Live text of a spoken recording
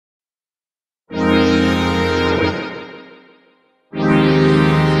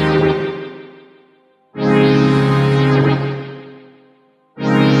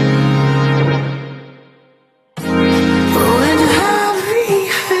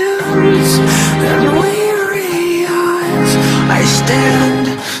and weary eyes, I stand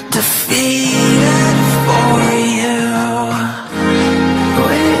defeated for you.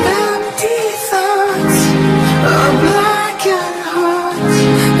 With empty thoughts, a blackened heart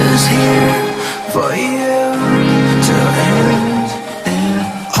is here for you to end it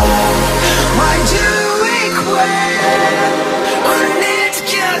all. Why do we quit when it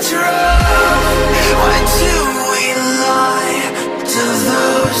gets rough? Why do we lie to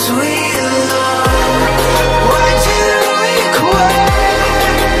those we love? Why do we quit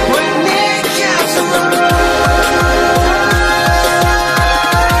when it gets rough?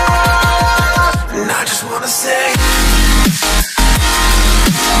 And I just wanna say,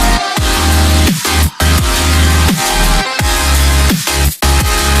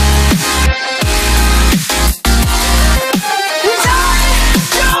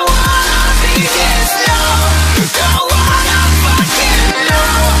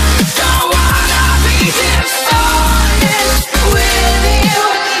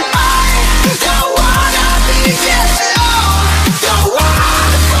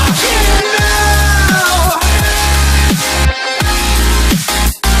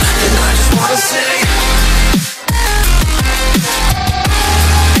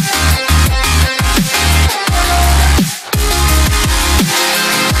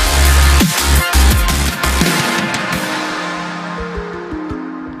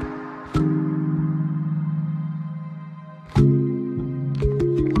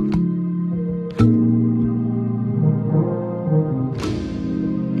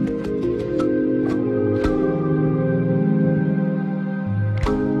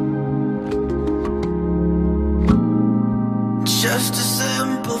 just a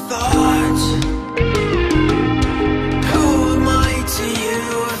simple thought. Who am I to you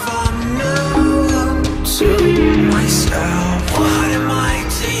if I'm new to myself? What am I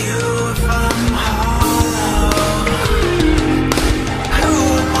to you if I'm hollow? Who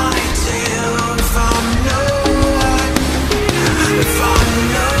am I to you if I'm no one? If I'm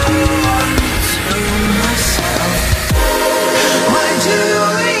no one to myself? Why do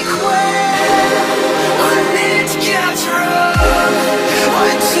we quit when it gets rough?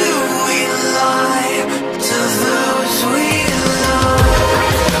 Why do we lie to those we love?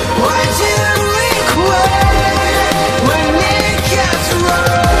 Why do we quit when it gets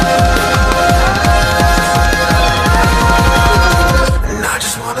rough? And I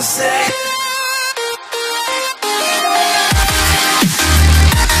just wanna say,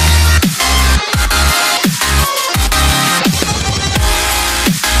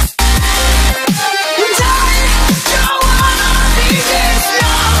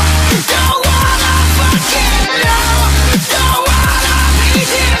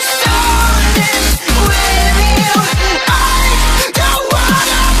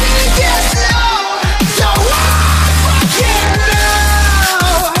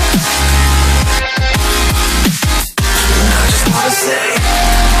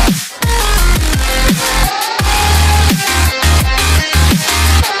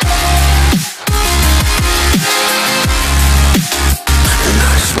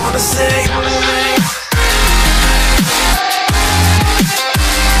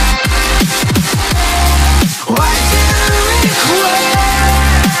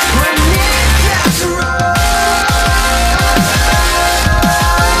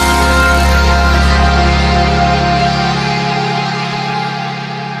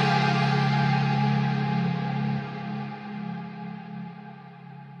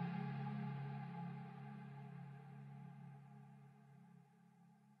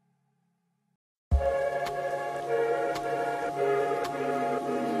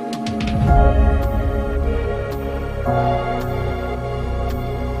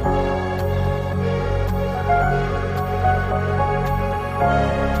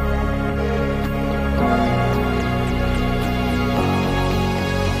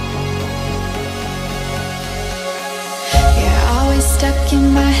 stuck in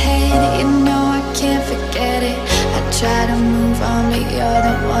my head, you know I can't forget it. I try to move on, but you're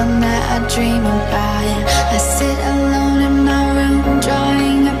the one that I dream about. I sit alone in my room,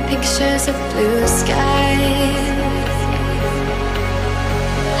 drawing up pictures of blue skies.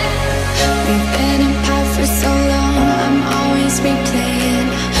 We've been apart for so long, I'm always replaying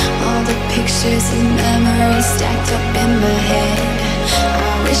all the pictures and memories stacked up in my head.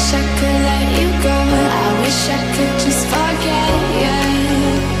 I wish I could let you go, I wish I could just forget you.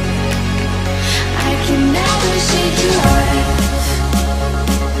 I can never shake you off,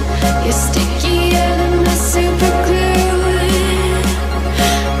 you're stickier than my super glue.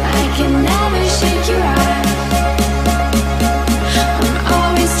 I can never shake you off, I'm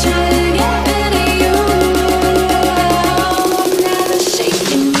always trying to get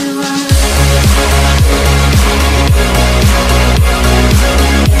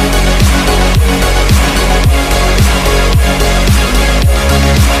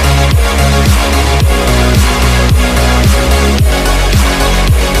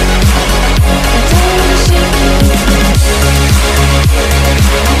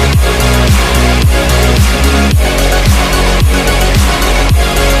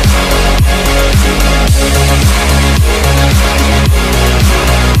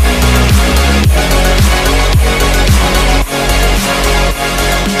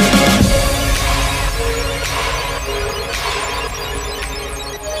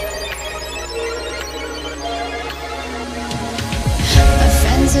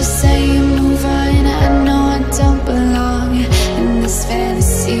say you move on, I know I don't belong in this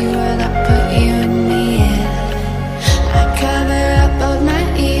fantasy world I put you and me in. I cover up both my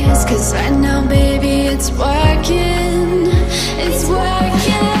ears, cause right now, baby, it's working. It's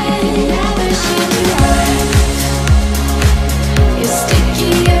working. Never shake you off. You're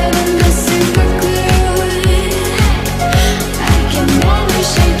stickier than the super glue. I can never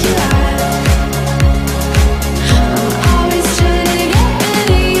shake you off. I'm always trying to get rid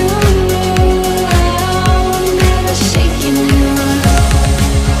of you. I'm never shaking you off.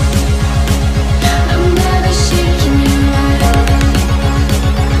 I'm never shaking you off.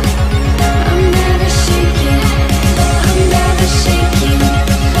 I'm never shaking. I'm never shaking.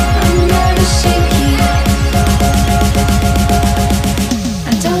 I'm never shaking.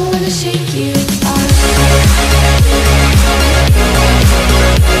 I don't wanna shake you off.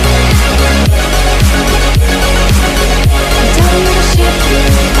 I don't wanna shake you off. I don't wanna shake you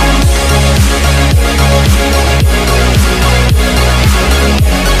off.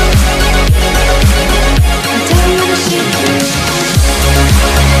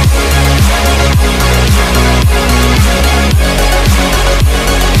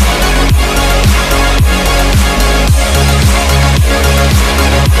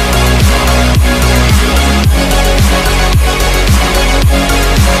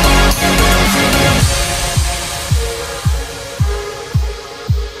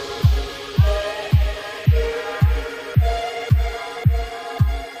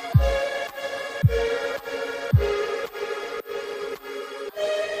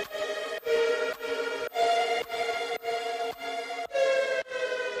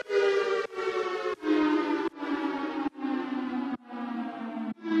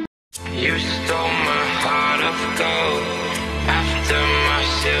 You stole my heart of gold after my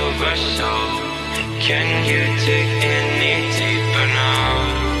silver soul. Can you dig any deeper now?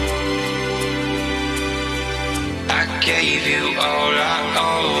 I gave you all I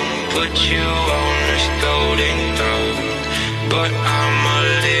own, put you on this golden throne, but I'm a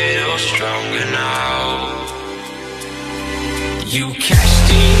little stronger now. You cashed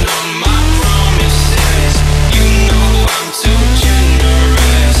in on my promises. You know I'm too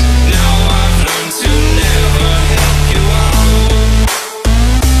generous. Now I've learned to never help you out,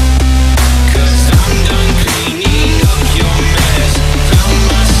 'cause I'm done cleaning up your mess. Found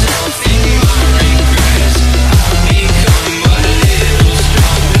myself in my regrets. I've become a little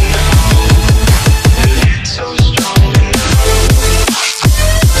stronger now. A little stronger now.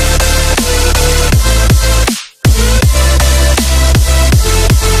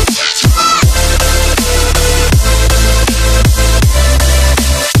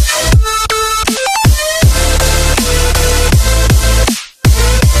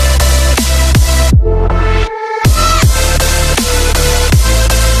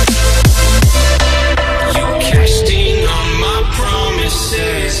 You cashed in on my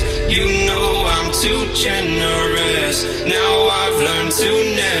promises. You know I'm too generous. Now I've learned to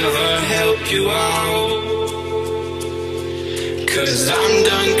never help you out, 'cause I'm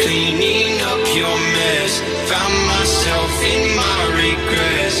done cleaning up your mess. Found myself in my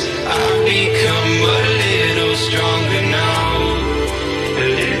regrets. I've become a little stronger now. A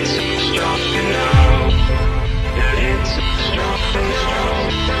little stronger now. A little stronger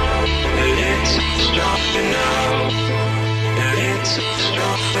now. A little stronger now. A little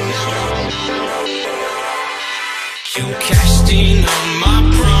stronger now. You cashed in on my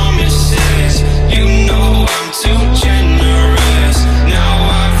promises. You know I'm too generous. Now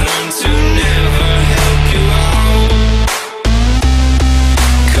I've learned to never help you out,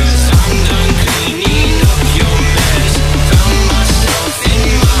 'cause I'm done cleaning up your mess. Found myself in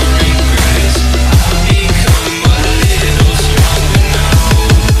my regrets. I've become a little stronger now.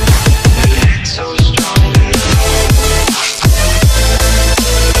 A little stronger now.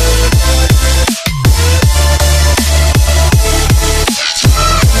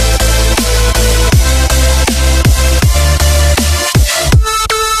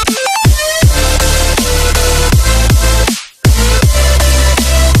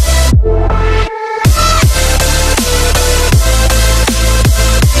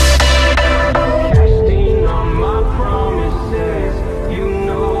 Casting on my promises. You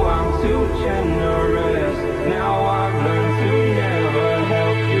know I'm too generous. Now I've learned to never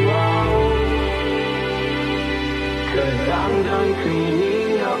help you out, 'cause I'm done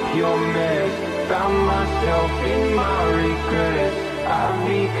cleaning up your mess. Found myself in my regrets. I've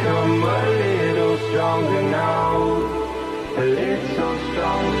become a little stronger now. A little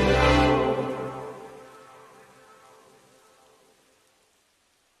stronger now.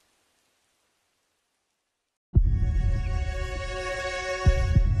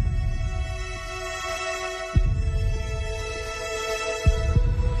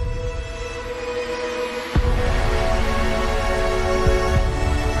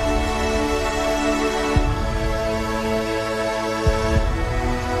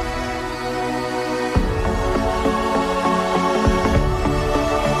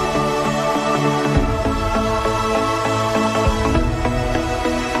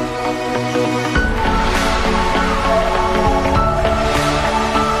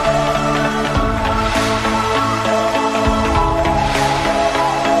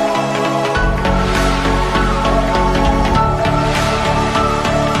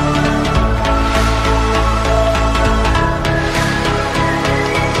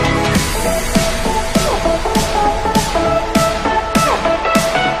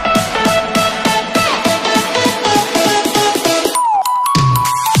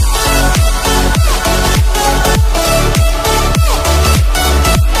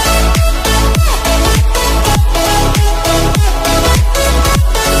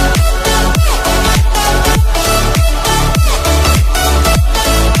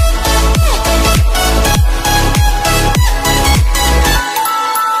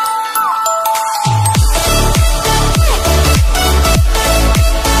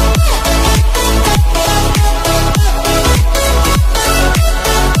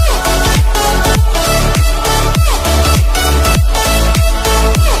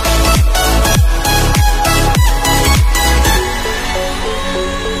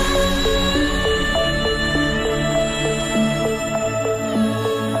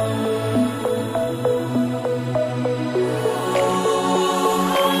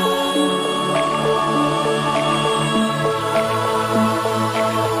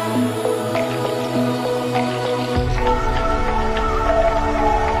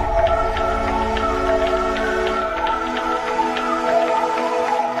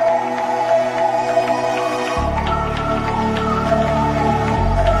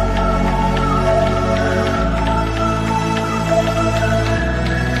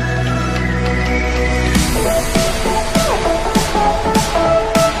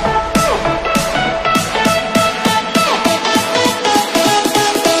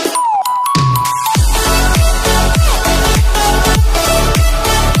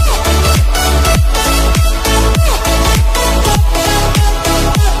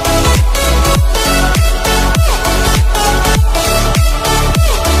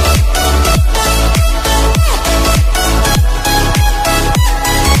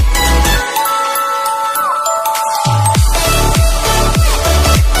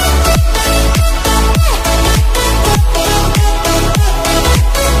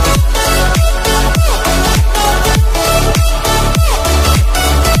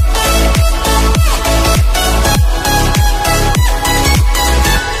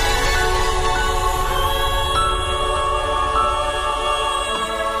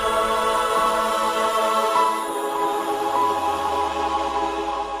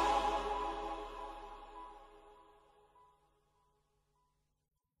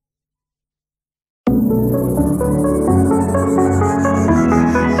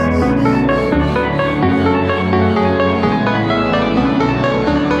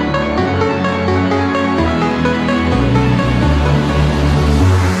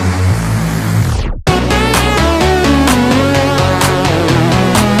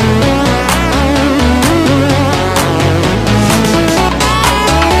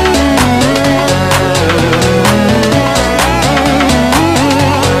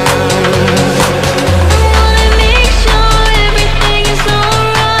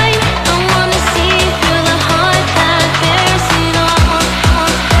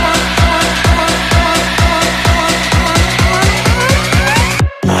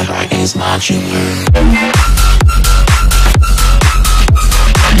 what you learn.